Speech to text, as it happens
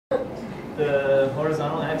The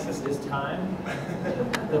horizontal axis is time.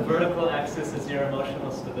 The vertical axis is your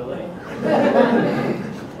emotional stability.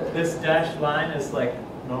 This dashed line is like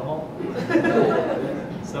normal.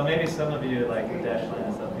 So maybe some of you like the dashed line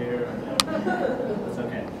is up here. That's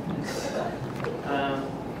okay.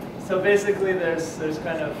 So basically there's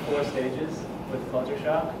kind of 4 stages with culture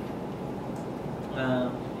shock.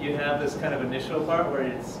 You have this kind of initial part where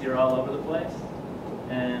you're all over the place.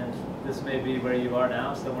 And this may be where you are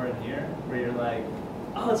now, somewhere in here, where you're like,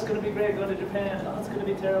 oh, it's going to be great going to Japan. Oh, it's going to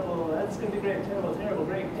be terrible. That's going to be great. Terrible, terrible,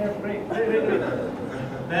 great, terrible, great, great, great, great.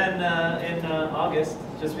 Then in August,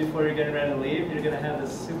 just before you're getting ready to leave, you're going to have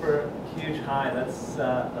this super huge high. That's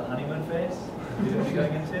the honeymoon phase you're going to be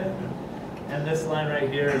going into. And this line right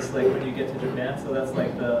here is like when you get to Japan, so that's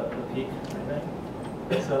like the peak right there.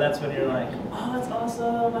 So that's when you're like, oh, that's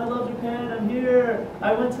awesome, I love Japan, I'm here,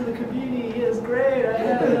 I went to the Kabini, it's great, I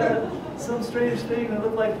had some strange thing that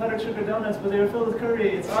looked like powdered sugar donuts, but they were filled with curry,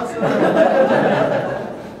 it's awesome.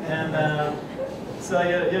 And so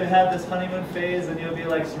you'll have this honeymoon phase, and you'll be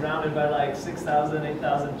like surrounded by like 6,000,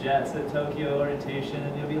 8,000 jets at Tokyo orientation,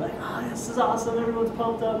 and you'll be like, oh, this is awesome, everyone's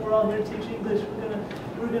pumped up, we're all here to teach English,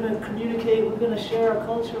 we're gonna communicate, we're gonna share our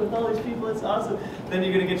culture with all these people, it's awesome. Then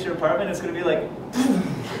you're gonna get to your apartment, it's gonna be like,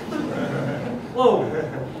 whoa,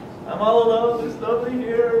 I'm all alone, there's nobody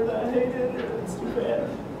here, and I hate it, it's too bad.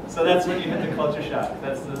 So that's when you hit the culture shock.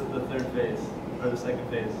 That's the 3rd phase, or the 2nd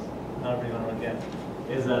phase, however you want to look at it,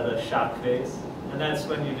 is the shock phase. And that's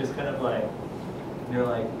when you just kind of like, you're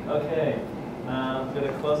like, okay, I'm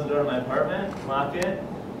gonna close the door to my apartment, lock it,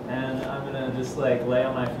 and I'm gonna just like lay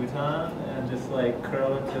on my futon and just like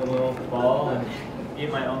curl into a little ball and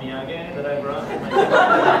eat my omiyage that I brought.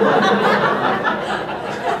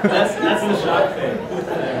 That's the shock phase.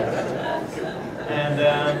 And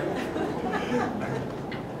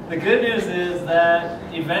the good news is that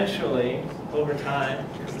eventually, over time,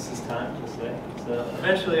 because this is time, this way, so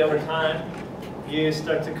eventually over time, you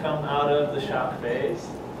start to come out of the shock phase,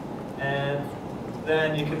 and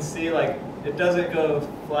then you can see like it doesn't go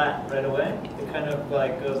flat right away. It kind of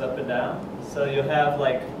like goes up and down. So you'll have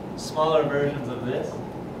like smaller versions of this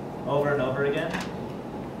over and over again.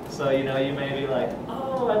 So you know, you may be like,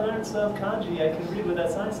 oh, I learned some kanji, I can read what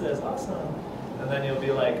that sign says, awesome. And then you'll be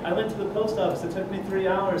like, I went to the post office, it took me 3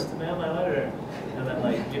 hours to mail my letter. And then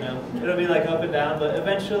like, you know, it'll be like up and down, but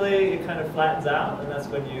eventually it kind of flattens out, and that's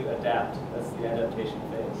when you adapt. That's the adaptation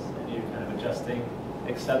phase. And you're kind of adjusting,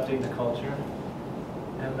 accepting the culture.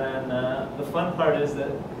 And then the fun part is that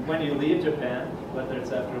when you leave Japan, whether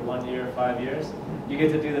it's after 1 year or 5 years, you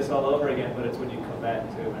get to do this all over again, but it's when you come back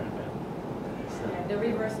to America. So. Yeah, the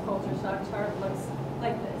reverse culture shock chart looks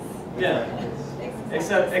like this. Yeah,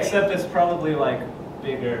 except it's probably like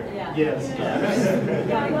bigger. Yeah. Yes. Yeah.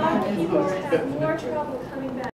 Yeah, a lot of people have more trouble coming back.